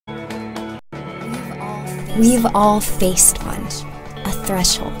We've all faced one, a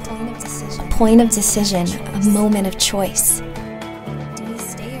threshold, a point of decision, a moment of choice.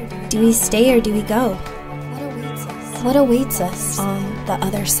 Do we stay or do we go? What awaits us on the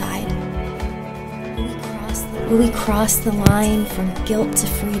other side? Will we cross the line from guilt to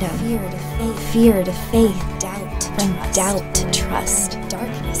freedom, fear to faith, from doubt to trust,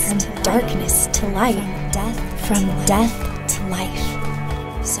 from darkness to light, from death to life?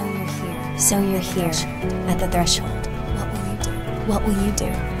 So you're here at the threshold. What will you do?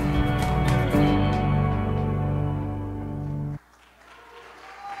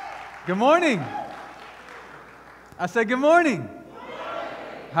 Good morning. I said good morning.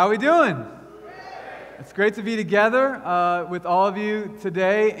 How are we doing? It's great to be together with all of you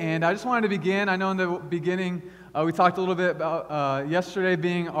today, and I just wanted to begin. I know in the beginning we talked a little bit about yesterday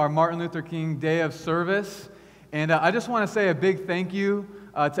being our Martin Luther King Day of Service, and I just want to say a big thank you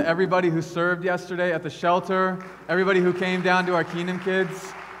to everybody who served yesterday at the shelter, everybody who came down to our Kingdom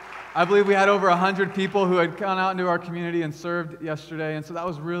Kids. I believe we had over 100 people who had gone out into our community and served yesterday, and so that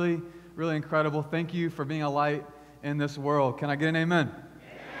was really, really incredible. Thank you for being a light in this world. Can I get an amen?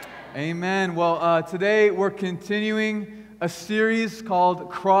 Amen. Well, today we're continuing a series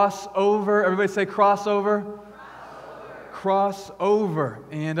called Crossover. Everybody say crossover. Crossover.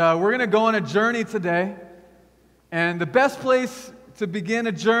 And we're going to go on a journey today. And the best place to begin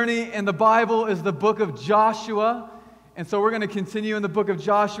a journey in the Bible is the book of Joshua. And so we're going to continue in the book of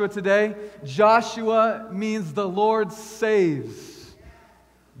Joshua today. Joshua means the Lord saves.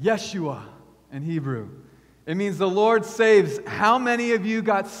 Yeshua in Hebrew. It means the Lord saves. How many of you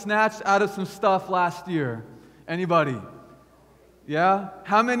got snatched out of some stuff last year? Anybody? Yeah?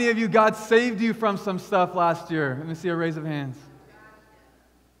 How many of you, God saved you from some stuff last year? Let me see a raise of hands.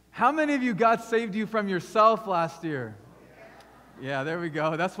 How many of you, God saved you from yourself last year? Yeah, there we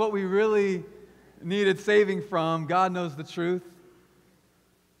go. That's what we really needed saving from. God knows the truth.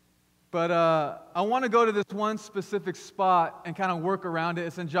 But I want to go to this one specific spot and kind of work around it.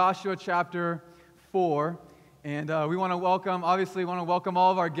 It's in Joshua chapter 4. And we want to welcome, obviously, we want to welcome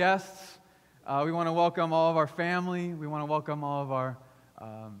all of our guests. We want to welcome all of our family. We want to welcome all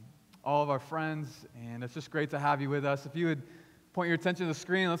of our friends. And it's just great to have you with us. If you would point your attention to the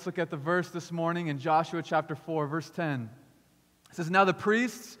screen, let's look at the verse this morning in Joshua chapter 4, verse 10. It says, "Now the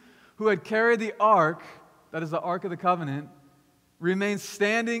priests who had carried the ark, that is the Ark of the Covenant, remained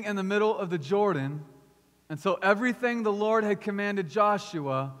standing in the middle of the Jordan until everything the Lord had commanded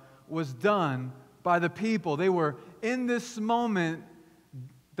Joshua was done by the people." They were in this moment,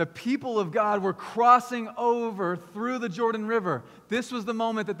 the people of God were crossing over through the Jordan River. This was the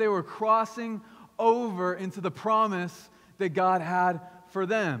moment that they were crossing over into the promise that God had for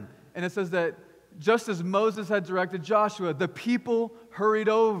them. And it says that just as Moses had directed Joshua, the people hurried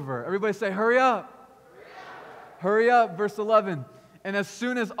over. Everybody say, hurry up. Hurry up, verse 11. "And as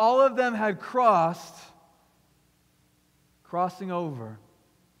soon as all of them had crossing over,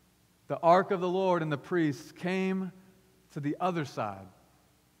 the ark of the Lord and the priests came to the other side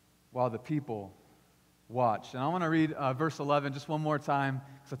while the people watched." And I want to read verse 11 just one more time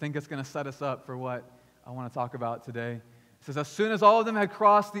because I think it's going to set us up for what I want to talk about today. It says, "As soon as all of them had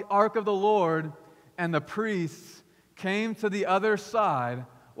crossed, the ark of the Lord and the priests came to the other side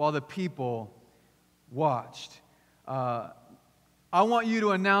while the people watched." I want you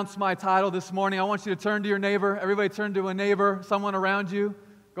to announce my title this morning. I want you to turn to your neighbor. Everybody turn to a neighbor, someone around you.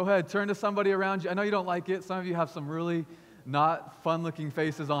 Go ahead, turn to somebody around you. I know you don't like it. Some of you have some really not fun-looking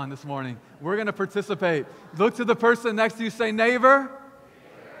faces on this morning. We're going to participate. Look to the person next to you. Say, neighbor.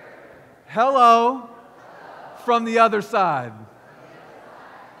 Hello. From the other side.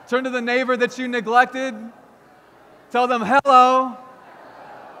 Turn to the neighbor that you neglected. Tell them, hello.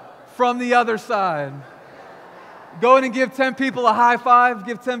 From the other side. Go in and give 10 people a high five.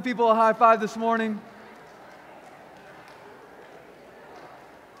 Give 10 people a high five this morning.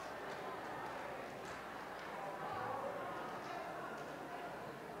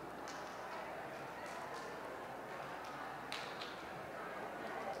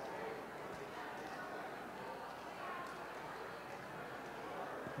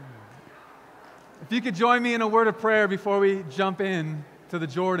 If you could join me in a word of prayer before we jump in to the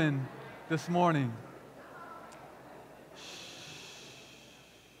Jordan this morning.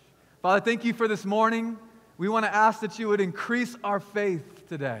 Father, thank you for this morning. We want to ask that you would increase our faith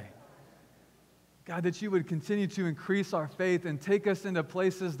today. God, that you would continue to increase our faith and take us into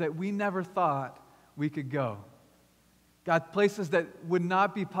places that we never thought we could go. God, places that would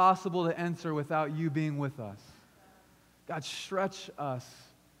not be possible to enter without you being with us. God, stretch us.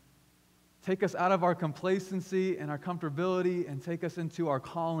 Take us out of our complacency and our comfortability and take us into our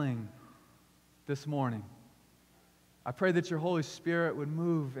calling this morning. I pray that your Holy Spirit would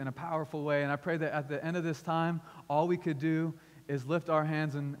move in a powerful way, and I pray that at the end of this time, all we could do is lift our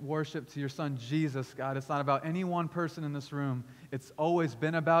hands in worship to your Son, Jesus, God. It's not about any one person in this room. It's always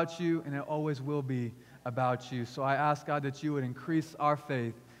been about you, and it always will be about you. So I ask, God, that you would increase our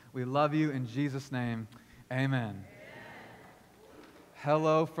faith. We love you in Jesus' name. Amen.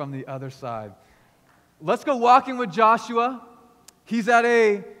 Hello from the other side. Let's go walking with Joshua. He's at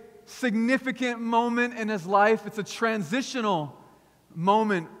a significant moment in his life. It's a transitional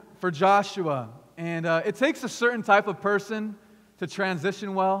moment for Joshua. And it takes a certain type of person to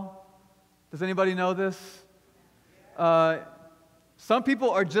transition well. Does anybody know this? Some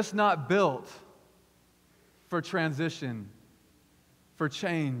people are just not built for transition, for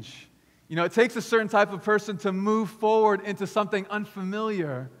change. You know, it takes a certain type of person to move forward into something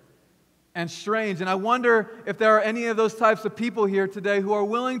unfamiliar and strange. And I wonder if there are any of those types of people here today who are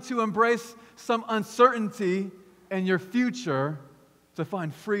willing to embrace some uncertainty in your future to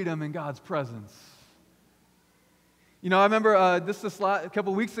find freedom in God's presence. You know, I remember a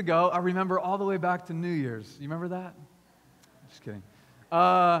couple weeks ago, I remember all the way back to New Year's. You remember that? Just kidding. You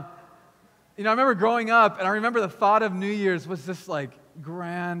know, I remember growing up, and I remember the thought of New Year's was this like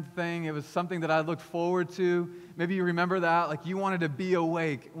grand thing. It was something that I looked forward to. Maybe you remember that. Like you wanted to be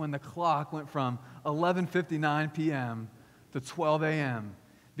awake when the clock went from 11:59 p.m. to 12 a.m.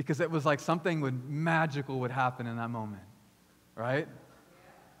 because it was like something magical would happen in that moment, right?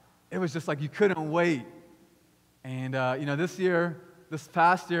 It was just like you couldn't wait. And, you know, this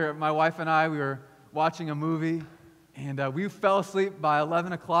past year, my wife and I, we were watching a movie, and we fell asleep by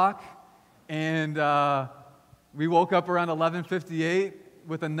 11 o'clock, and we woke up around 11:58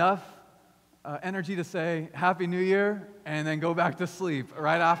 with enough energy to say, Happy New Year, and then go back to sleep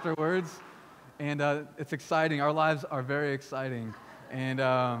right afterwards. And it's exciting. Our lives are very exciting. And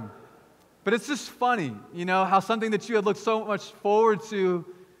but it's just funny, you know, how something that you had looked so much forward to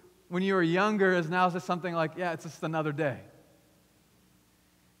when you were younger is now just something like, yeah, it's just another day.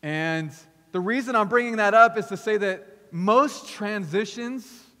 And the reason I'm bringing that up is to say that most transitions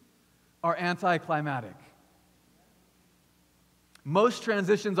are anticlimactic. Most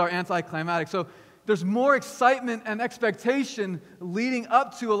transitions are anticlimactic. So there's more excitement and expectation leading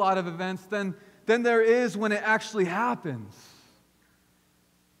up to a lot of events than there is when it actually happens.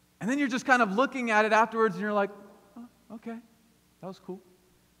 And then you're just kind of looking at it afterwards and you're like, oh, okay, that was cool.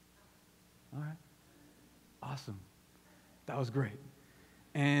 All right. Awesome. That was great.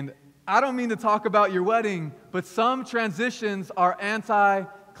 And I don't mean to talk about your wedding, but some transitions are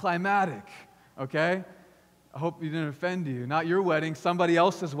anticlimactic, okay? I hope you didn't offend you. Not your wedding, somebody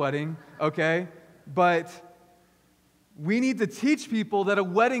else's wedding, okay? But we need to teach people that a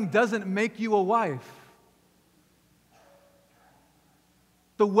wedding doesn't make you a wife.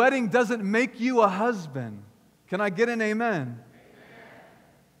 The wedding doesn't make you a husband. Can I get an amen?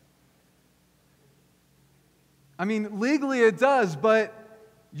 I mean, legally it does, but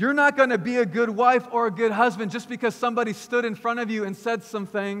you're not going to be a good wife or a good husband just because somebody stood in front of you and said some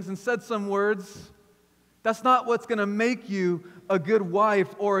things and said some words. That's not what's going to make you a good wife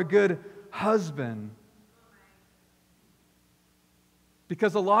or a good husband.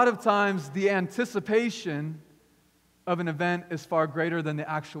 Because a lot of times the anticipation of an event is far greater than the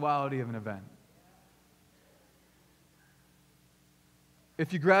actuality of an event.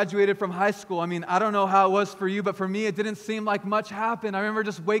 If you graduated from high school, I mean, I don't know how it was for you, but for me, it didn't seem like much happened. I remember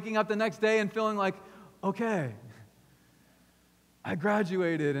just waking up the next day and feeling like, okay, I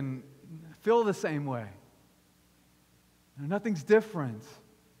graduated and feel the same way. Nothing's different.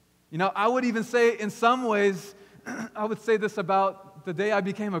 You know, I would even say in some ways, I would say this about the day I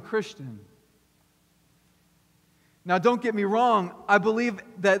became a Christian. Now, don't get me wrong. I believe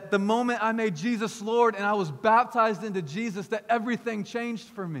that the moment I made Jesus Lord and I was baptized into Jesus, that everything changed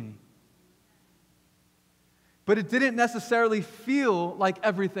for me. But it didn't necessarily feel like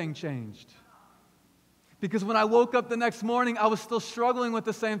everything changed. Because when I woke up the next morning, I was still struggling with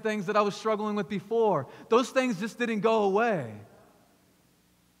the same things that I was struggling with before. Those things just didn't go away.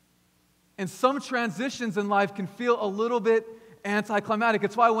 And some transitions in life can feel a little bit anticlimactic.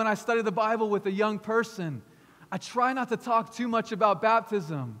 It's why when I study the Bible with a young person, I try not to talk too much about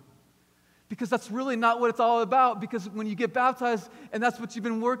baptism, because that's really not what it's all about. Because when you get baptized and that's what you've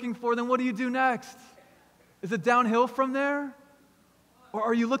been working for, then what do you do next? Is it downhill from there? Or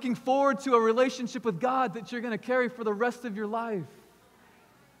are you looking forward to a relationship with God that you're going to carry for the rest of your life?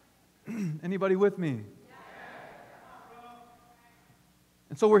 Anybody with me?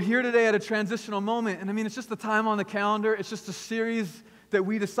 And so we're here today at a transitional moment. And I mean, it's just a time on the calendar. It's just a series that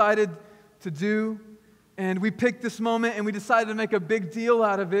we decided to do. And we picked this moment and we decided to make a big deal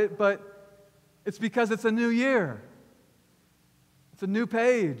out of it, but it's because it's a new year. It's a new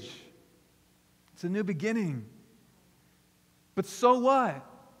page. It's a new beginning. But so what?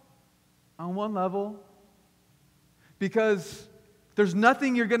 On one level, because there's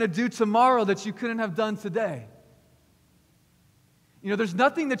nothing you're going to do tomorrow that you couldn't have done today. There's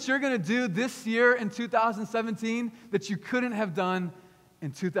nothing that you're going to do this year in 2017 that you couldn't have done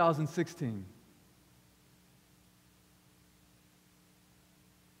in 2016.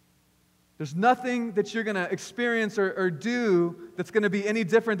 There's nothing that you're going to experience or do that's going to be any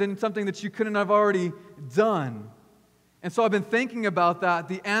different than something that you couldn't have already done. And so I've been thinking about that,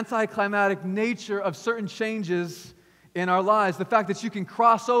 the anticlimactic nature of certain changes in our lives. The fact that you can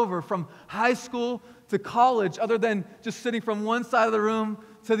cross over from high school to college other than just sitting from one side of the room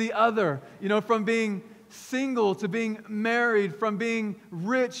to the other. From being single to being married, from being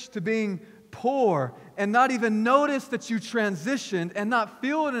rich to being poor, and not even notice that you transitioned and not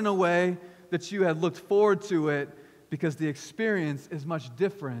feel it in a way that you had looked forward to it because the experience is much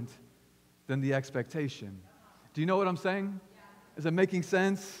different than the expectation. Do you know what I'm saying? Is it making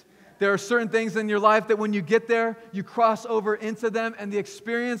sense? There are certain things in your life that when you get there, you cross over into them, and the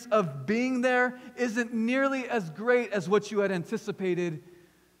experience of being there isn't nearly as great as what you had anticipated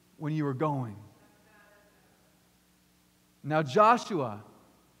when you were going. Now, Joshua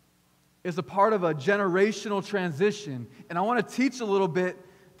is a part of a generational transition, and I want to teach a little bit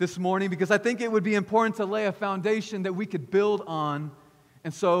this morning because I think it would be important to lay a foundation that we could build on.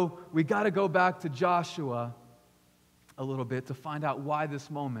 And so we got to go back to Joshua a little bit to find out why this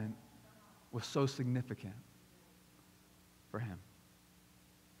moment was so significant for him.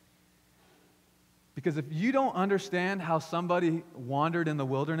 Because if you don't understand how somebody wandered in the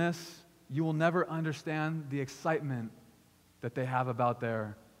wilderness, you will never understand the excitement that they have about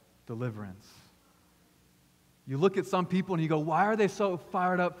their deliverance. You look at some people and you go, why are they so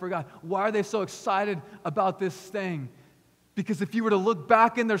fired up for God? Why are they so excited about this thing? Because if you were to look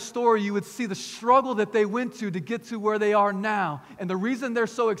back in their story, you would see the struggle that they went to get to where they are now. And the reason they're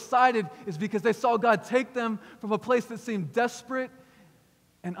so excited is because they saw God take them from a place that seemed desperate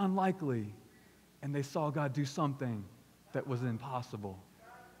and unlikely. And they saw God do something that was impossible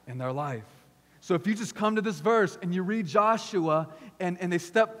in their life. So if you just come to this verse and you read Joshua and they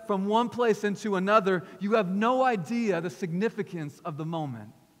step from one place into another, you have no idea the significance of the moment,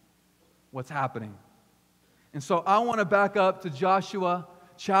 what's happening. And so I want to back up to Joshua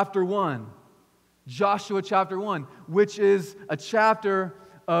chapter 1. Joshua chapter 1, which is a chapter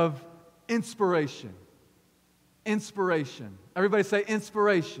of inspiration. Inspiration. Everybody say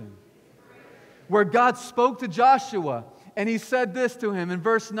inspiration. Where God spoke to Joshua, and he said this to him in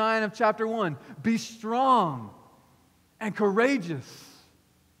verse 9 of chapter 1. Be strong and courageous.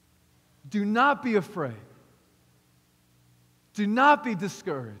 Do not be afraid. Do not be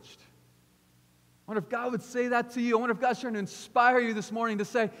discouraged. I wonder if God would say that to you. I wonder if God's trying to inspire you this morning to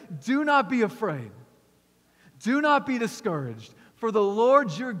say, do not be afraid. Do not be discouraged. For the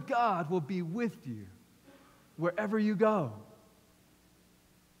Lord your God will be with you wherever you go.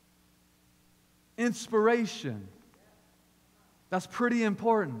 Inspiration. That's pretty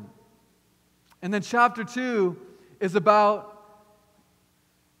important. And then chapter 2 is about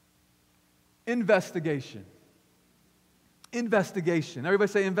investigation. Investigation.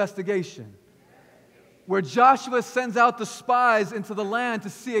 Everybody say investigation. Where Joshua sends out the spies into the land to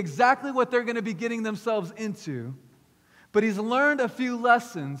see exactly what they're going to be getting themselves into. But he's learned a few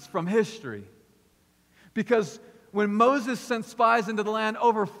lessons from history. Because when Moses sent spies into the land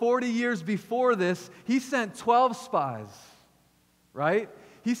over 40 years before this, he sent 12 spies, right?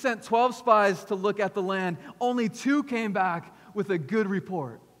 He sent 12 spies to look at the land. Only 2 came back with a good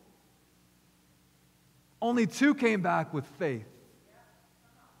report. Only 2 came back with faith.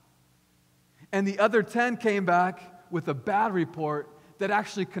 And the other 10 came back with a bad report that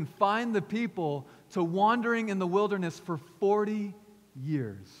actually confined the people to wandering in the wilderness for 40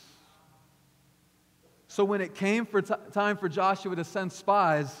 years. So when it came for time for Joshua to send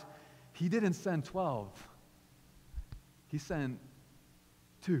spies, he didn't send 12. He sent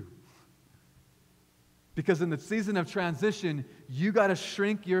 2. Because in the season of transition, you got to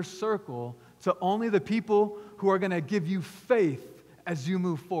shrink your circle to only the people who are going to give you faith as you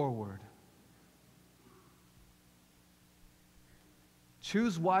move forward.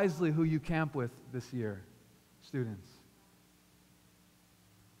 Choose wisely who you camp with this year, students.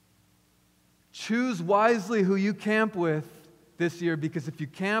 Choose wisely who you camp with this year, because if you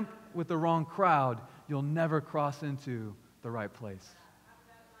camp with the wrong crowd, you'll never cross into the right place.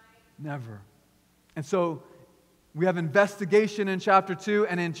 Never. And so we have investigation in chapter 2,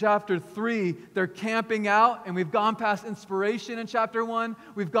 and in chapter 3, they're camping out, and we've gone past inspiration in chapter 1,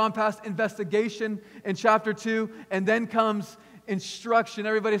 we've gone past investigation in chapter 2, and then comes instruction.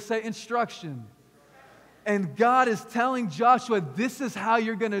 Everybody say instruction. And God is telling Joshua, this is how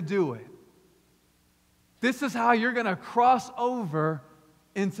you're going to do it. This is how you're going to cross over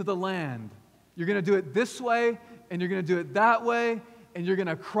into the land. You're going to do it this way, and you're going to do it that way, and you're going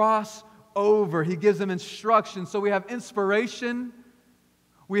to cross over. He gives them instruction. So we have inspiration,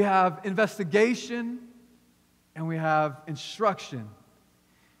 we have investigation, and we have instruction.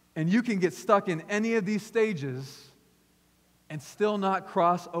 And you can get stuck in any of these stages and still not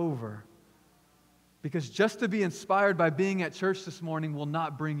cross over. Because just to be inspired by being at church this morning will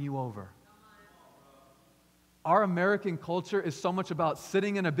not bring you over. Our American culture is so much about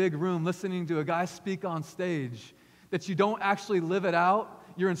sitting in a big room listening to a guy speak on stage that you don't actually live it out.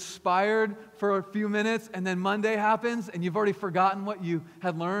 You're inspired for a few minutes, and then Monday happens, and you've already forgotten what you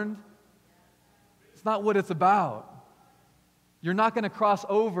had learned. It's not what it's about. You're not going to cross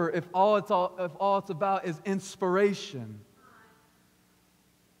over if all it's about is inspiration.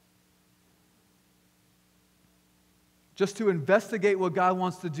 Just to investigate what God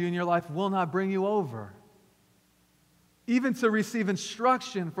wants to do in your life will not bring you over. Even to receive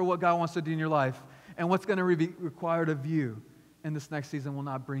instruction for what God wants to do in your life and what's going to be required of you in this next season will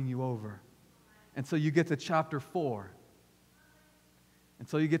not bring you over. Until you get to chapter 4.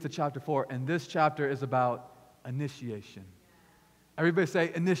 Until you get to chapter 4. And this chapter is about initiation. Everybody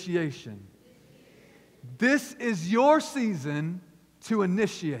say initiation. This is your season to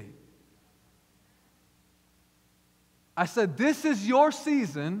initiate. I said, this is your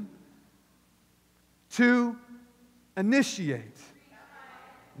season to initiate.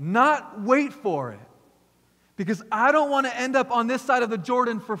 Not wait for it. Because I don't want to end up on this side of the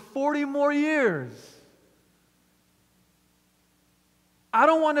Jordan for 40 more years. I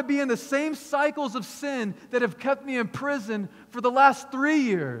don't want to be in the same cycles of sin that have kept me in prison for the last 3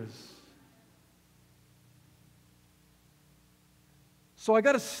 years. So I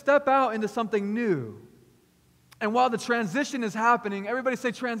got to step out into something new. And while the transition is happening, everybody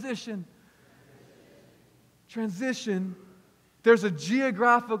say transition. Transition. There's a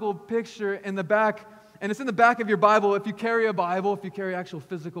geographical picture in the back, and it's in the back of your Bible. If you carry a Bible, if you carry actual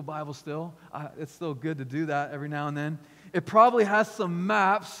physical Bible still, it's still good to do that every now and then. It probably has some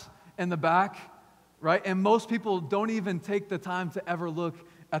maps in the back, right? And most people don't even take the time to ever look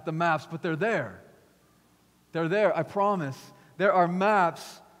at the maps, but they're there. They're there, I promise. There are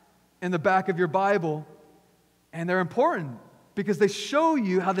maps in the back of your Bible, and they're important because they show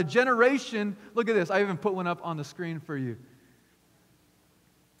you how the generation, look at this, I even put one up on the screen for you.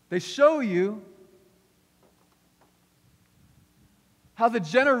 They show you how the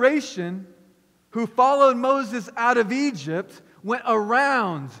generation who followed Moses out of Egypt went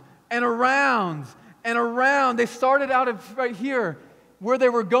around and around and around. They started out of right here. Where they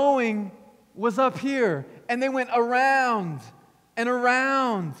were going was up here. And they went around and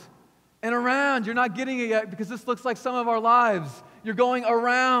around and around. You're not getting it yet because this looks like some of our lives. You're going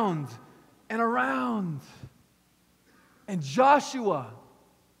around and around. And Joshua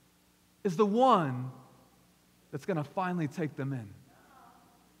is the one that's going to finally take them in.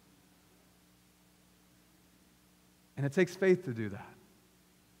 And it takes faith to do that.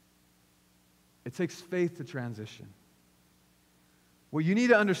 It takes faith to transition. What you need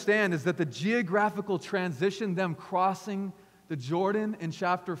to understand is that the geographical transition, them crossing the Jordan in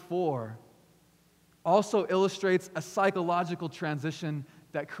chapter 4, also illustrates a psychological transition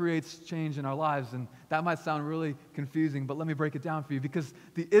that creates change in our lives. And that might sound really confusing, but let me break it down for you. Because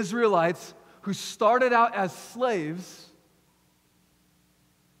the Israelites who started out as slaves,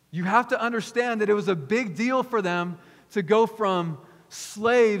 you have to understand that it was a big deal for them to go from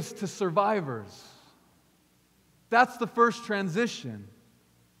slaves to survivors. That's the first transition.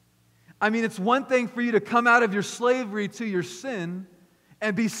 I mean, it's one thing for you to come out of your slavery to your sin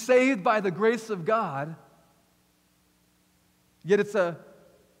and be saved by the grace of God, yet it's a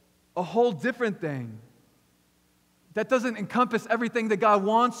whole different thing. That doesn't encompass everything that God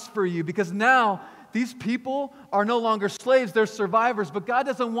wants for you, because now these people are no longer slaves, they're survivors, but God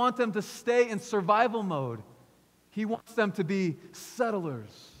doesn't want them to stay in survival mode. He wants them to be settlers.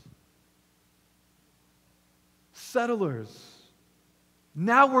 Settlers.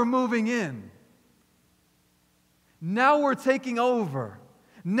 Now we're moving in. Now we're taking over.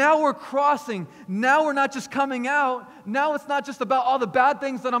 Now we're crossing. Now we're not just coming out. Now it's not just about all the bad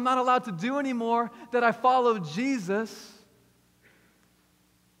things that I'm not allowed to do anymore, that I follow Jesus.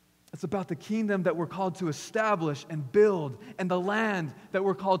 It's about the kingdom that we're called to establish and build, and the land that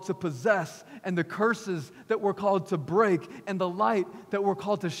we're called to possess, and the curses that we're called to break, and the light that we're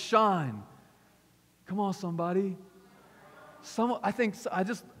called to shine. Come on, somebody. I'm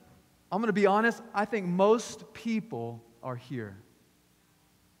going to be honest, I think most people are here.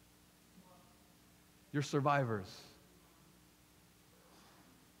 You're survivors.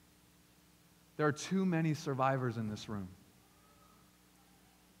 There are too many survivors in this room.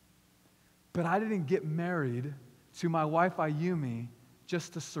 But I didn't get married to my wife Ayumi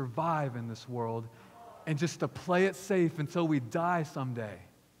just to survive in this world and just to play it safe until we die someday.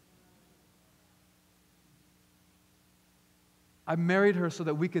 I married her so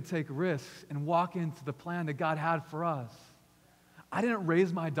that we could take risks and walk into the plan that God had for us. I didn't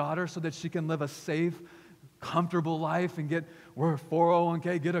raise my daughter so that she can live a safe, comfortable life and get her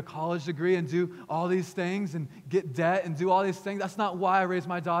 401k, get a college degree and do all these things and get debt and do all these things. That's not why I raised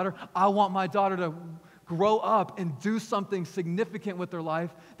my daughter. I want my daughter to grow up and do something significant with her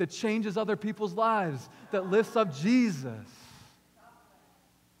life that changes other people's lives, that lifts up Jesus.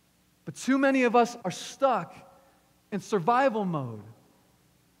 But too many of us are stuck in survival mode.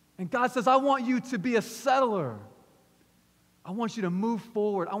 And God says, I want you to be a settler. I want you to move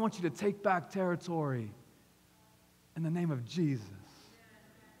forward. I want you to take back territory in the name of Jesus.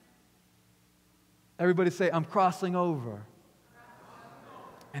 Everybody say, I'm crossing over.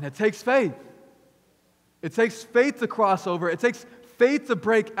 And it takes faith. It takes faith to cross over. It takes faith to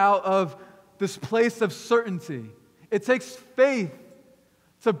break out of this place of certainty. It takes faith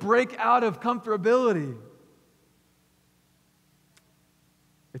to break out of comfortability.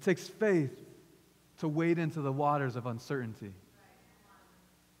 It takes faith to wade into the waters of uncertainty.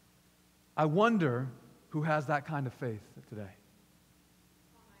 I wonder who has that kind of faith today.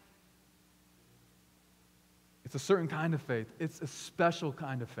 It's a certain kind of faith. It's a special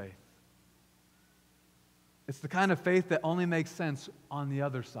kind of faith. It's the kind of faith that only makes sense on the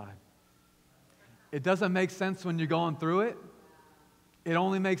other side. It doesn't make sense when you're going through it. It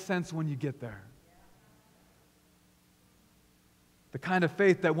only makes sense when you get there. The kind of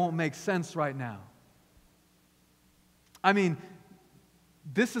faith that won't make sense right now. I mean,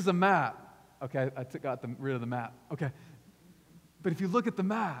 this is a map. Okay, I got rid of the map. Okay. But if you look at the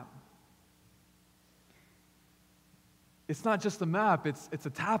map, it's not just a map, it's a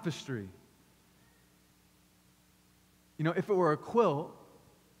tapestry. You know, if it were a quilt,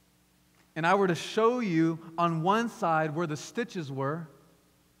 and I were to show you on one side where the stitches were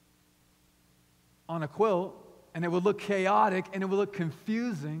on a quilt, and it would look chaotic and it would look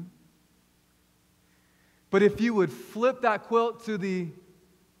confusing. But if you would flip that quilt to the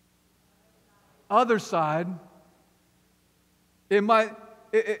other side, it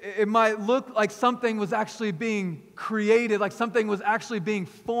might look like something was actually being created, like something was actually being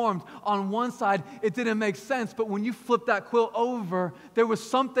formed. On one side, it didn't make sense, but when you flip that quilt over, there was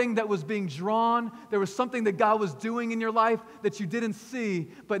something that was being drawn. There was something that God was doing in your life that you didn't see,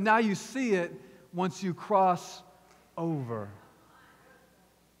 but now you see it once you cross over.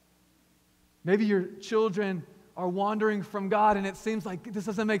 Maybe your children are wandering from God and it seems like this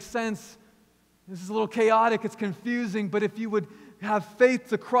doesn't make sense. This is a little chaotic, it's confusing, but if you would have faith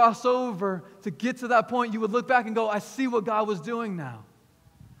to cross over, to get to that point, you would look back and go, I see what God was doing now.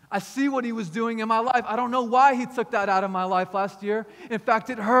 I see what He was doing in my life. I don't know why He took that out of my life last year. In fact,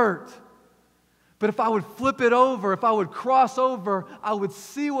 it hurt. But if I would flip it over, if I would cross over, I would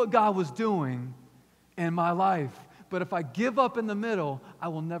see what God was doing in my life. But if I give up in the middle, I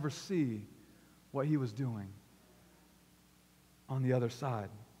will never see what He was doing on the other side.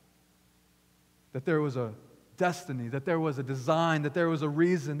 That there was a destiny, that there was a design, that there was a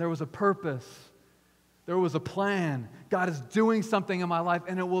reason, there was a purpose, there was a plan. God is doing something in my life,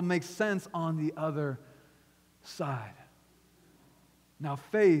 and it will make sense on the other side. Now,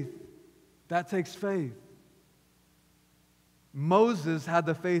 faith, that takes faith. Moses had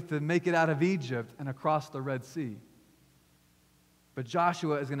the faith to make it out of Egypt and across the Red Sea. But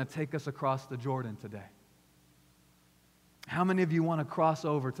Joshua is going to take us across the Jordan today. How many of you want to cross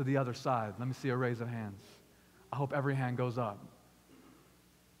over to the other side? Let me see a raise of hands. I hope every hand goes up.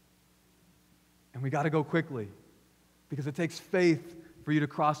 And we got to go quickly because it takes faith for you to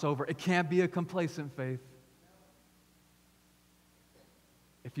cross over. It can't be a complacent faith.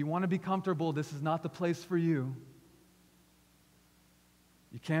 If you want to be comfortable, this is not the place for you.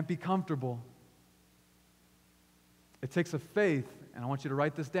 You can't be comfortable. It takes a faith, and I want you to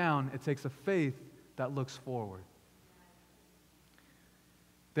write this down, it takes a faith that looks forward.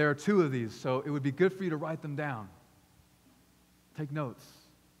 There are two of these, so it would be good for you to write them down. Take notes.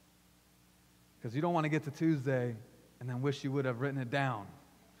 Because you don't want to get to Tuesday and then wish you would have written it down.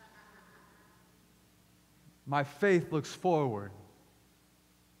 My faith looks forward.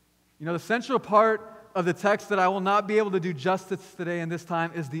 You know, the central part of the text that I will not be able to do justice today in this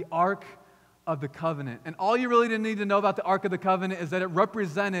time is the Ark of the Covenant. And all you really need to know about the Ark of the Covenant is that it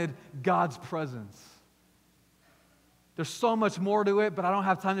represented God's presence. There's so much more to it, but I don't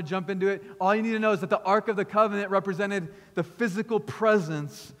have time to jump into it. All you need to know is that the Ark of the Covenant represented the physical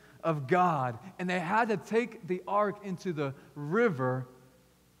presence of God. And they had to take the ark into the river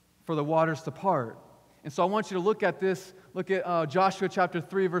for the waters to part. And so I want you to look at this. Look at Joshua chapter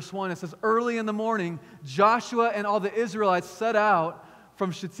 3, verse 1. It says, early in the morning, Joshua and all the Israelites set out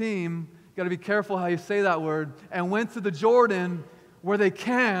from Shittim. Got to be careful how you say that word. And went to the Jordan where they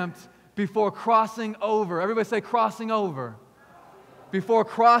camped before crossing over. Everybody say crossing over. Before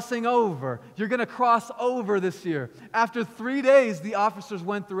crossing over. You're going to cross over this year. After 3 days, the officers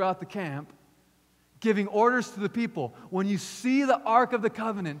went throughout the camp, giving orders to the people. When you see the Ark of the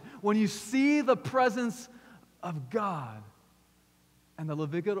Covenant, when you see the presence of God, and the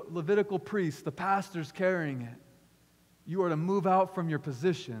Levitical priests, the pastors carrying it, you are to move out from your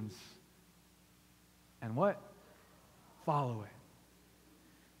positions and what? Follow it.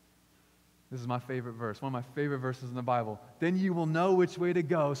 This is my favorite verse, one of my favorite verses in the Bible. Then you will know which way to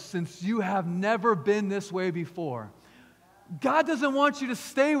go, since you have never been this way before. God doesn't want you to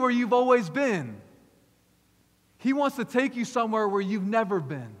stay where you've always been. He wants to take you somewhere where you've never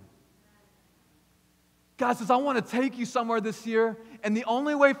been. God says, I want to take you somewhere this year, and the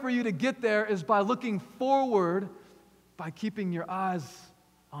only way for you to get there is by looking forward, by keeping your eyes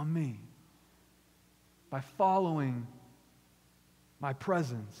on me, by following my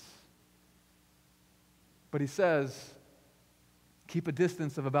presence. But he says, keep a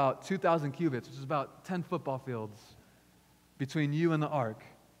distance of about 2,000 cubits, which is about 10 football fields, between you and the ark.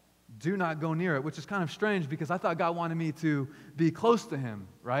 Do not go near it, which is kind of strange because I thought God wanted me to be close to him,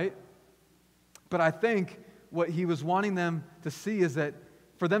 right? But I think what he was wanting them to see is that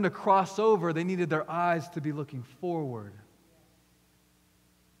for them to cross over, they needed their eyes to be looking forward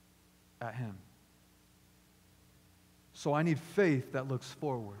at him. So I need faith that looks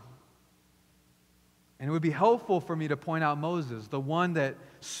forward. And it would be helpful for me to point out Moses, the one that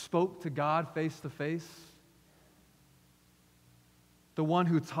spoke to God face to face, the one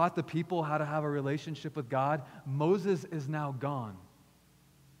who taught the people how to have a relationship with God. Moses is now gone.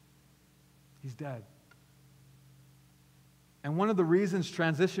 He's dead. And one of the reasons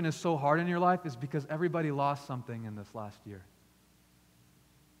transition is so hard in your life is because everybody lost something in this last year.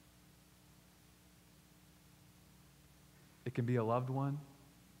 It can be a loved one.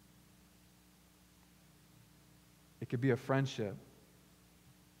 It could be a friendship.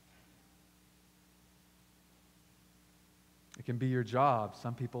 It can be your job.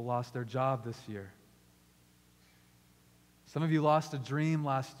 Some people lost their job this year. Some of you lost a dream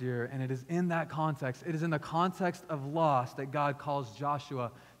last year, and it is in that context, it is in the context of loss that God calls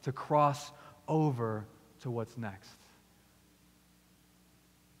Joshua to cross over to what's next.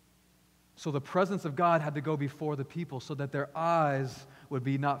 So the presence of God had to go before the people so that their eyes would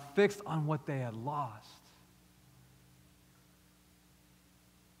be not fixed on what they had lost,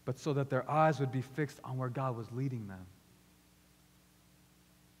 but so that their eyes would be fixed on where God was leading them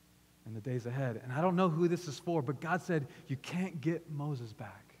in the days ahead. And I don't know who this is for, but God said, you can't get Moses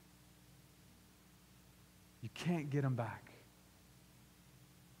back. You can't get him back.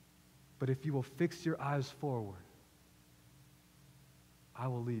 But if you will fix your eyes forward, I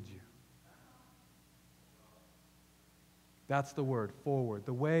will lead you. That's the word, forward.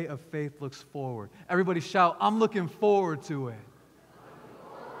 The way of faith looks forward. Everybody shout, I'm looking forward to it.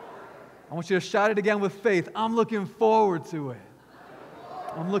 I want you to shout it again with faith. I'm looking forward to it.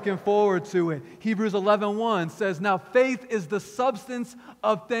 I'm looking forward to it. Hebrews 11:1 says, now faith is the substance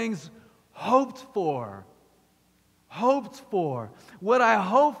of things hoped for. Hoped for. What I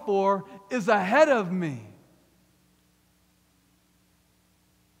hope for is ahead of me.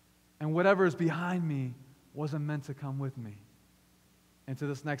 And whatever is behind me wasn't meant to come with me into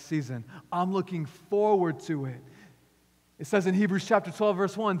this next season. I'm looking forward to it. It says in Hebrews chapter 12,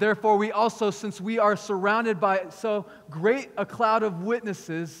 verse 1, therefore we also, since we are surrounded by so great a cloud of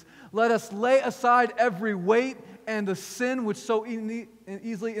witnesses, let us lay aside every weight and the sin which so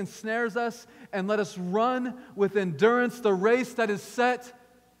easily ensnares us, and let us run with endurance the race that is set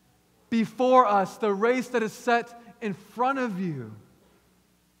before us, the race that is set in front of you.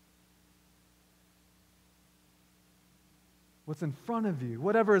 What's in front of you,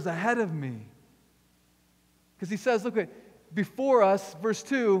 whatever is ahead of me. Because he says, look at before us, verse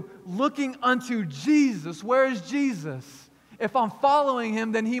 2, looking unto Jesus. Where is Jesus? If I'm following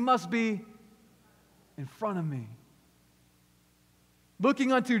him, then he must be in front of me.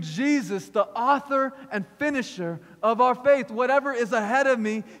 Looking unto Jesus, the author and finisher of our faith. Whatever is ahead of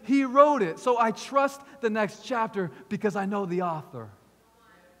me, he wrote it. So I trust the next chapter because I know the author.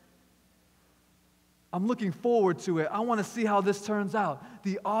 I'm looking forward to it. I want to see how this turns out.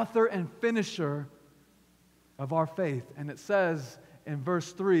 The author and finisher of our faith. And it says in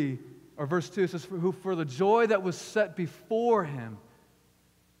verse 3, or verse 2, it says, who for the joy that was set before him,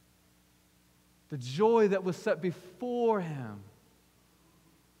 the joy that was set before him,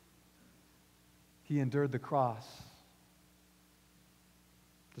 he endured the cross,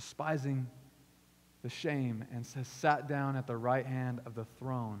 despising the shame, and has sat down at the right hand of the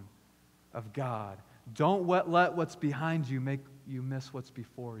throne of God. Don't let what's behind you make you miss what's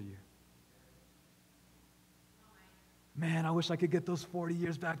before you. Man, I wish I could get those 40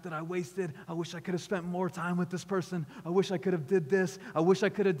 years back that I wasted. I wish I could have spent more time with this person. I wish I could have did this. I wish I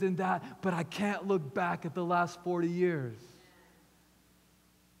could have done that. But I can't look back at the last 40 years.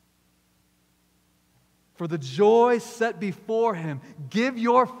 For the joy set before him, give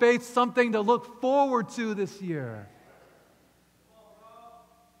your faith something to look forward to this year.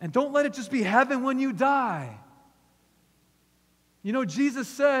 And don't let it just be heaven when you die. You know, Jesus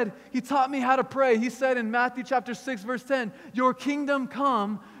said, he taught me how to pray. He said in Matthew chapter 6, verse 10, your kingdom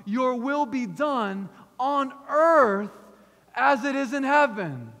come, your will be done on earth as it is in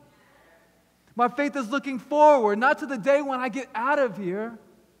heaven. My faith is looking forward, not to the day when I get out of here,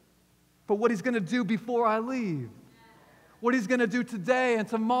 but what he's going to do before I leave. What he's going to do today and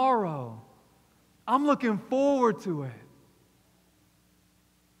tomorrow. I'm looking forward to it.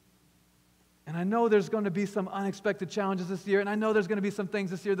 And I know there's going to be some unexpected challenges this year, and I know there's going to be some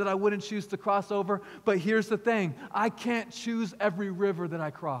things this year that I wouldn't choose to cross over, but here's the thing. I can't choose every river that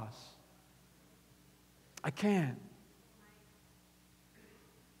I cross. I can't.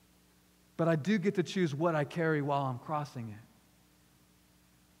 But I do get to choose what I carry while I'm crossing it.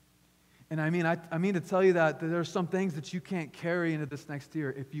 And I mean to tell you that there are some things that you can't carry into this next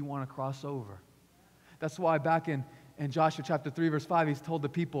year if you want to cross over. That's why back in Joshua chapter 3, verse 5, he's told the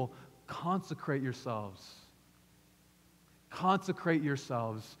people, consecrate yourselves. Consecrate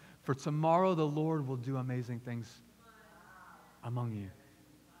yourselves, for tomorrow the Lord will do amazing things among you.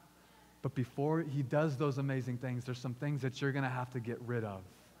 But before he does those amazing things, there's some things that you're going to have to get rid of.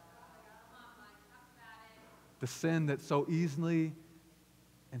 The sin that so easily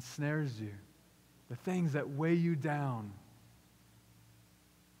ensnares you, the things that weigh you down,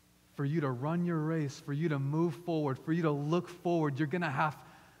 for you to run your race, for you to move forward, for you to look forward, you're going to have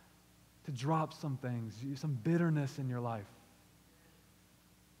to drop some things, some bitterness in your life,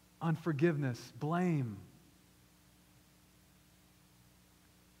 unforgiveness, blame.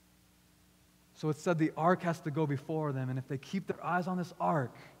 So it said the ark has to go before them, and if they keep their eyes on this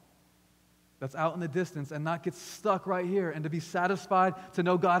ark that's out in the distance and not get stuck right here and to be satisfied to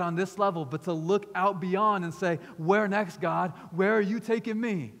know God on this level, but to look out beyond and say, where next, God? Where are you taking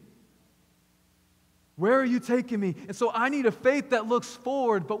me? Where are you taking me? And so I need a faith that looks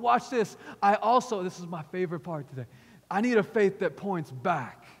forward, but watch this. This is my favorite part today. I need a faith that points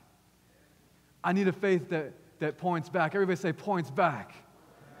back. I need a faith that points back. Everybody say, points back.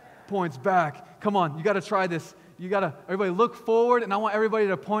 Points back. Come on, you got to try this. Everybody look forward, and I want everybody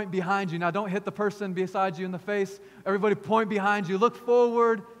to point behind you. Now, don't hit the person beside you in the face. Everybody point behind you. Look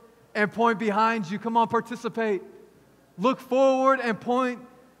forward and point behind you. Come on, participate. Look forward and point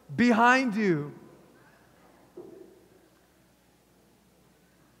behind you.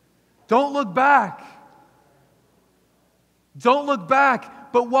 Don't look back. Don't look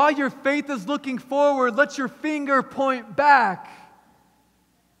back. But while your faith is looking forward, let your finger point back.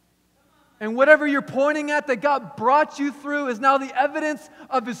 And whatever you're pointing at that God brought you through is now the evidence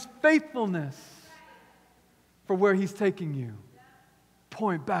of His faithfulness for where He's taking you.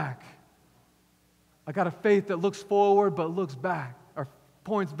 Point back. I got a faith that looks forward but looks back, or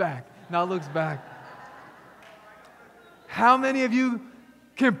points back, not looks back. How many of you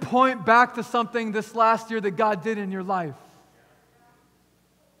can point back to something this last year that God did in your life?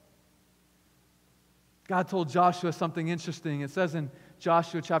 God told Joshua something interesting. It says in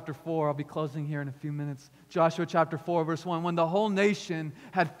Joshua chapter 4, I'll be closing here in a few minutes. Joshua chapter 4, verse 1, when the whole nation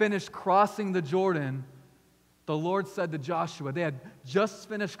had finished crossing the Jordan, the Lord said to Joshua, they had just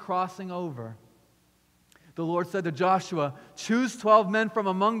finished crossing over. The Lord said to Joshua, choose 12 men from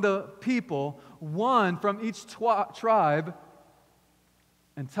among the people, one from each tribe,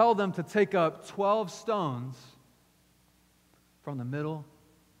 and tell them to take up 12 stones from the middle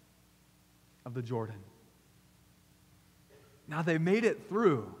of the Jordan. Now they made it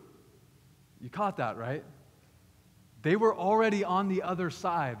through. You caught that, right? They were already on the other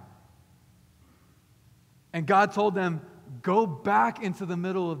side. And God told them, go back into the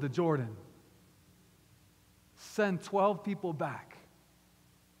middle of the Jordan. Send 12 people back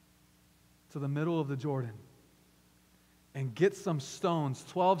to the middle of the Jordan and get some stones,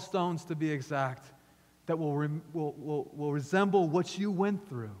 12 stones to be exact, that will resemble what you went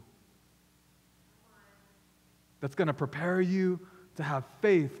through. that's going to prepare you to have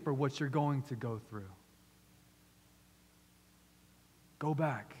faith for what you're going to go through. Go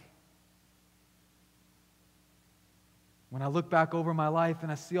back. When I look back over my life and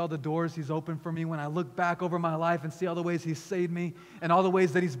I see all the doors He's opened for me, when I look back over my life and see all the ways He's saved me and all the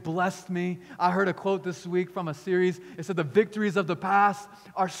ways that He's blessed me, I heard a quote this week from a series. It said, the victories of the past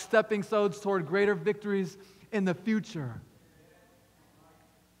are stepping stones toward greater victories in the future.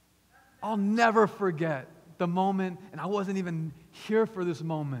 I'll never forget the moment, and I wasn't even here for this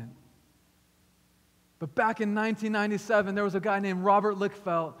moment. But back in 1997, there was a guy named Robert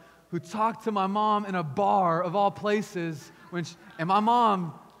Lickfeld who talked to my mom in a bar of all places. And my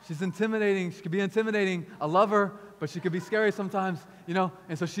mom, she's intimidating. She could be intimidating. I love her, but she could be scary sometimes, you know.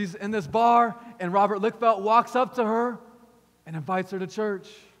 And so she's in this bar, and Robert Lickfeld walks up to her and invites her to church.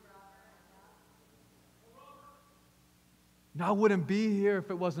 Now, I wouldn't be here if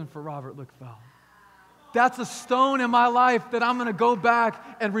it wasn't for Robert Lickfeld. That's a stone in my life that I'm going to go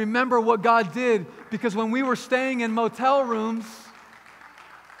back and remember what God did. Because when we were staying in motel rooms,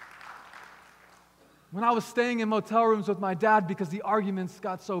 when I was staying in motel rooms with my dad because the arguments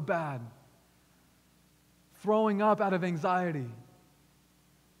got so bad, throwing up out of anxiety,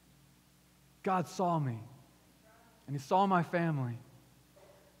 God saw me, and He saw my family,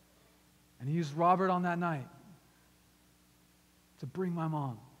 and He used Robert on that night to bring my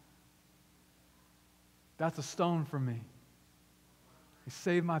mom. That's a stone for me. He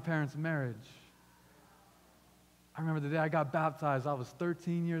saved my parents' marriage. I remember the day I got baptized, I was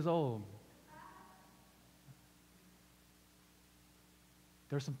 13 years old.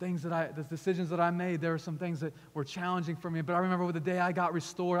 There are some things the decisions that I made, there were some things that were challenging for me, but I remember the day I got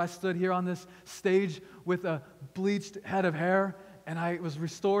restored, I stood here on this stage with a bleached head of hair, and I was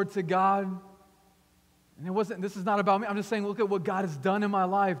restored to God. And this is not about me, I'm just saying, look at what God has done in my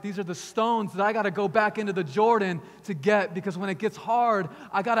life. These are the stones that I got to go back into the Jordan to get, because when it gets hard,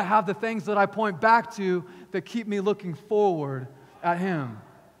 I got to have the things that I point back to that keep me looking forward at Him,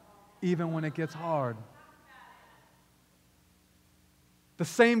 even when it gets hard. The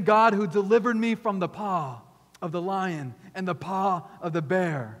same God who delivered me from the paw of the lion and the paw of the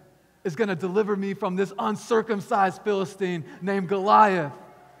bear is going to deliver me from this uncircumcised Philistine named Goliath.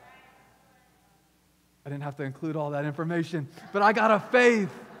 I didn't have to include all that information, but I got a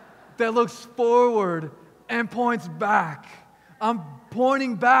faith that looks forward and points back. I'm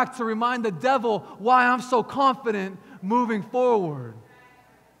pointing back to remind the devil why I'm so confident moving forward.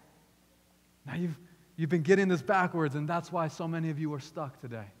 Now You've been getting this backwards, and that's why so many of you are stuck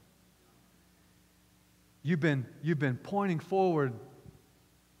today. You've been pointing forward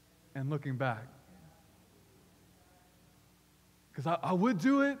and looking back. Because I would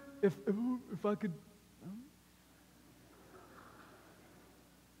do it if I could.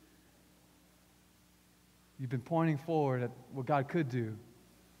 You've been pointing forward at what God could do,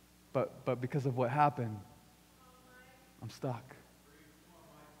 but because of what happened, I'm stuck.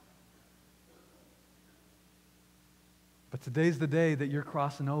 But today's the day that you're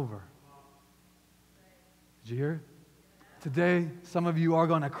crossing over. Did you hear? Today, some of you are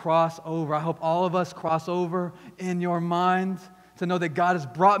going to cross over. I hope all of us cross over in your mind to know that God has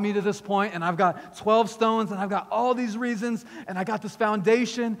brought me to this point, and I've got 12 stones, and I've got all these reasons, and I got this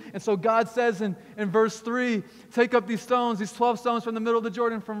foundation. And so God says in verse 3, take up these stones, these 12 stones from the middle of the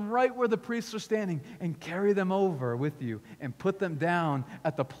Jordan, from right where the priests are standing, and carry them over with you, and put them down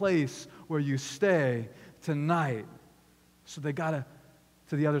at the place where you stay tonight. So they got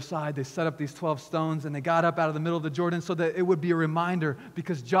to the other side. They set up these 12 stones, and they got up out of the middle of the Jordan so that it would be a reminder,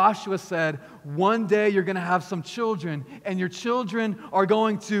 because Joshua said, one day you're going to have some children, and your children are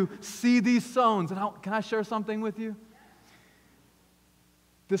going to see these stones. And can I share something with you?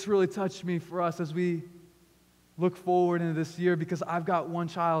 This really touched me for us as we look forward into this year, because I've got one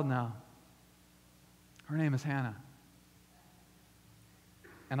child now. Her name is Hannah.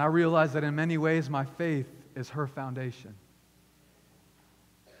 And I realize that in many ways my faith is her foundation.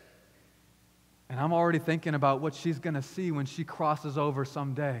 And I'm already thinking about what she's going to see when she crosses over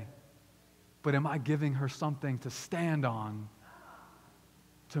someday. But am I giving her something to stand on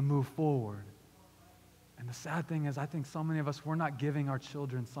to move forward? And the sad thing is, I think so many of us, we're not giving our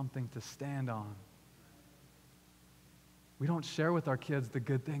children something to stand on. We don't share with our kids the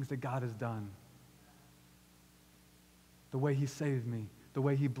good things that God has done. The way He saved me, the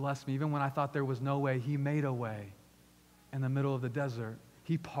way He blessed me. Even when I thought there was no way, He made a way in the middle of the desert.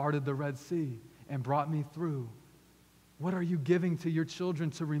 He parted the Red Sea and brought me through. What are you giving to your children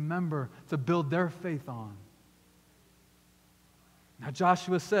to remember, to build their faith on? Now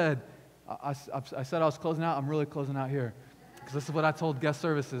Joshua said, I said I was closing out. I'm really closing out here. Because this is what I told guest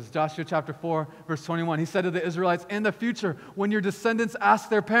services. Joshua chapter 4, verse 21. He said to the Israelites, in the future, when your descendants ask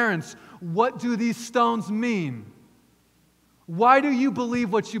their parents, what do these stones mean? Why do you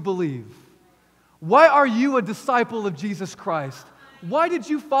believe what you believe? Why are you a disciple of Jesus Christ? Why did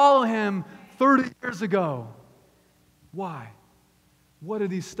you follow him 30 years ago? Why? What do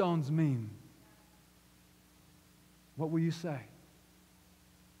these stones mean? What will you say?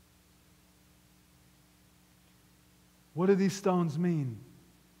 What do these stones mean?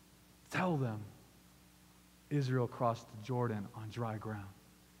 Tell them Israel crossed the Jordan on dry ground.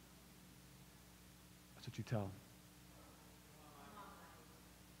 That's what you tell them.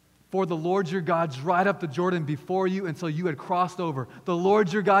 For the Lord your God dried up the Jordan before you until you had crossed over. The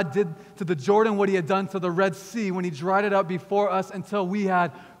Lord your God did to the Jordan what he had done to the Red Sea when he dried it up before us until we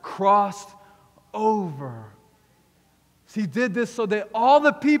had crossed over. He did this so that all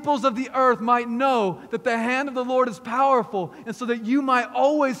the peoples of the earth might know that the hand of the Lord is powerful, and so that you might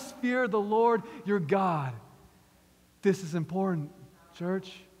always fear the Lord your God. This is important, church.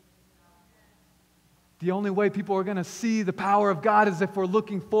 The only way people are going to see the power of God is if we're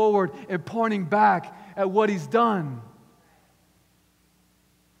looking forward and pointing back at what he's done.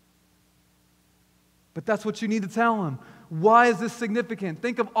 But that's what you need to tell them. Why is this significant?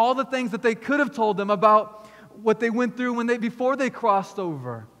 Think of all the things that they could have told them about what they went through before they crossed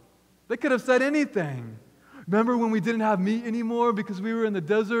over. They could have said anything. Remember when we didn't have meat anymore because we were in the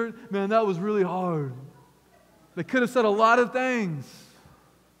desert? Man, that was really hard. They could have said a lot of things.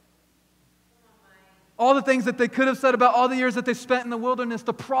 All the things that they could have said about all the years that they spent in the wilderness.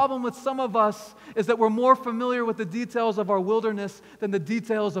 The problem with some of us is that we're more familiar with the details of our wilderness than the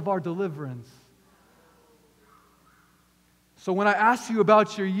details of our deliverance. So when I ask you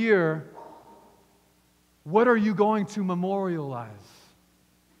about your year, what are you going to memorialize?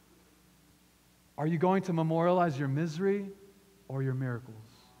 Are you going to memorialize your misery or your miracles?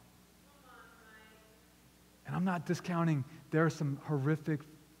 And I'm not discounting there are some horrific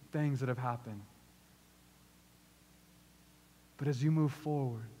things that have happened. But as you move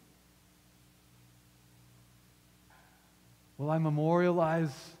forward, will I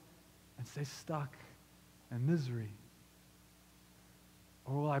memorialize and stay stuck in misery?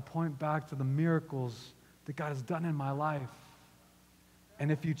 Or will I point back to the miracles that God has done in my life?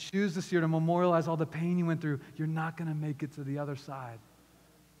 And if you choose this year to memorialize all the pain you went through, you're not going to make it to the other side.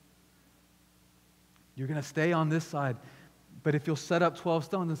 You're going to stay on this side. But if you'll set up 12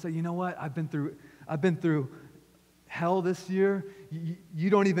 stones and say, you know what, I've been through hell this year. You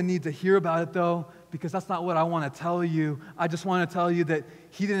don't even need to hear about it, though, because that's not what I want to tell you. I just want to tell you that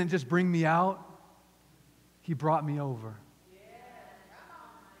he didn't just bring me out. He brought me over.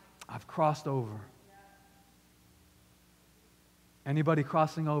 I've crossed over. Anybody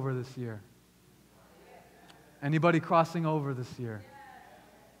crossing over this year? Anybody crossing over this year?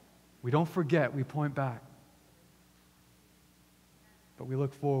 We don't forget, we point back. But we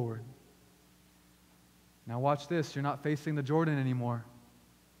look forward. Now watch this, you're not facing the Jordan anymore.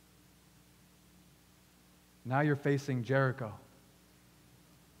 Now you're facing Jericho.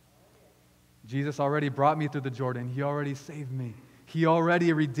 Jesus already brought me through the Jordan. He already saved me. He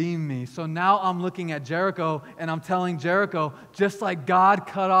already redeemed me. So now I'm looking at Jericho and I'm telling Jericho, just like God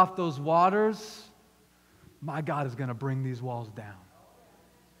cut off those waters, my God is going to bring these walls down.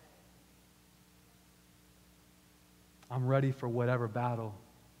 I'm ready for whatever battle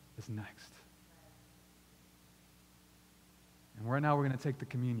is next. And right now we're going to take the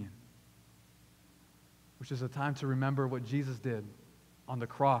communion, which is a time to remember what Jesus did on the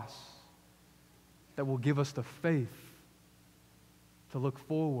cross that will give us the faith to look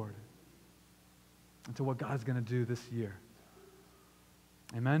forward into what God's going to do this year.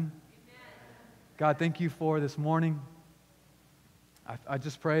 Amen? Amen? God, thank you for this morning. I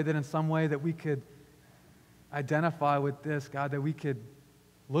just pray that in some way that we could identify with this, God, that we could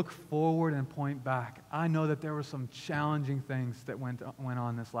look forward and point back. I know that there were some challenging things that went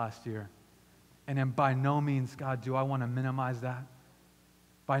on this last year. And then by no means, God, do I want to minimize that.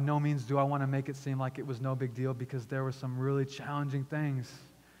 By no means do I want to make it seem like it was no big deal, because there were some really challenging things.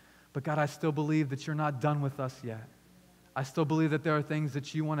 But God, I still believe that you're not done with us yet. I still believe that there are things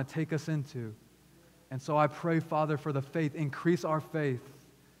that you want to take us into. And so I pray, Father, for the faith. Increase our faith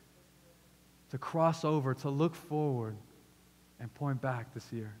to cross over, to look forward, and point back this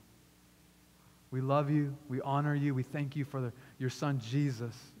year. We love you. We honor you. We thank you for your Son,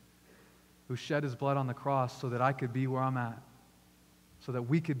 Jesus, who shed his blood on the cross so that I could be where I'm at, so that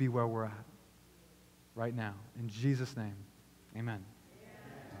we could be where we're at right now. In Jesus' name, amen.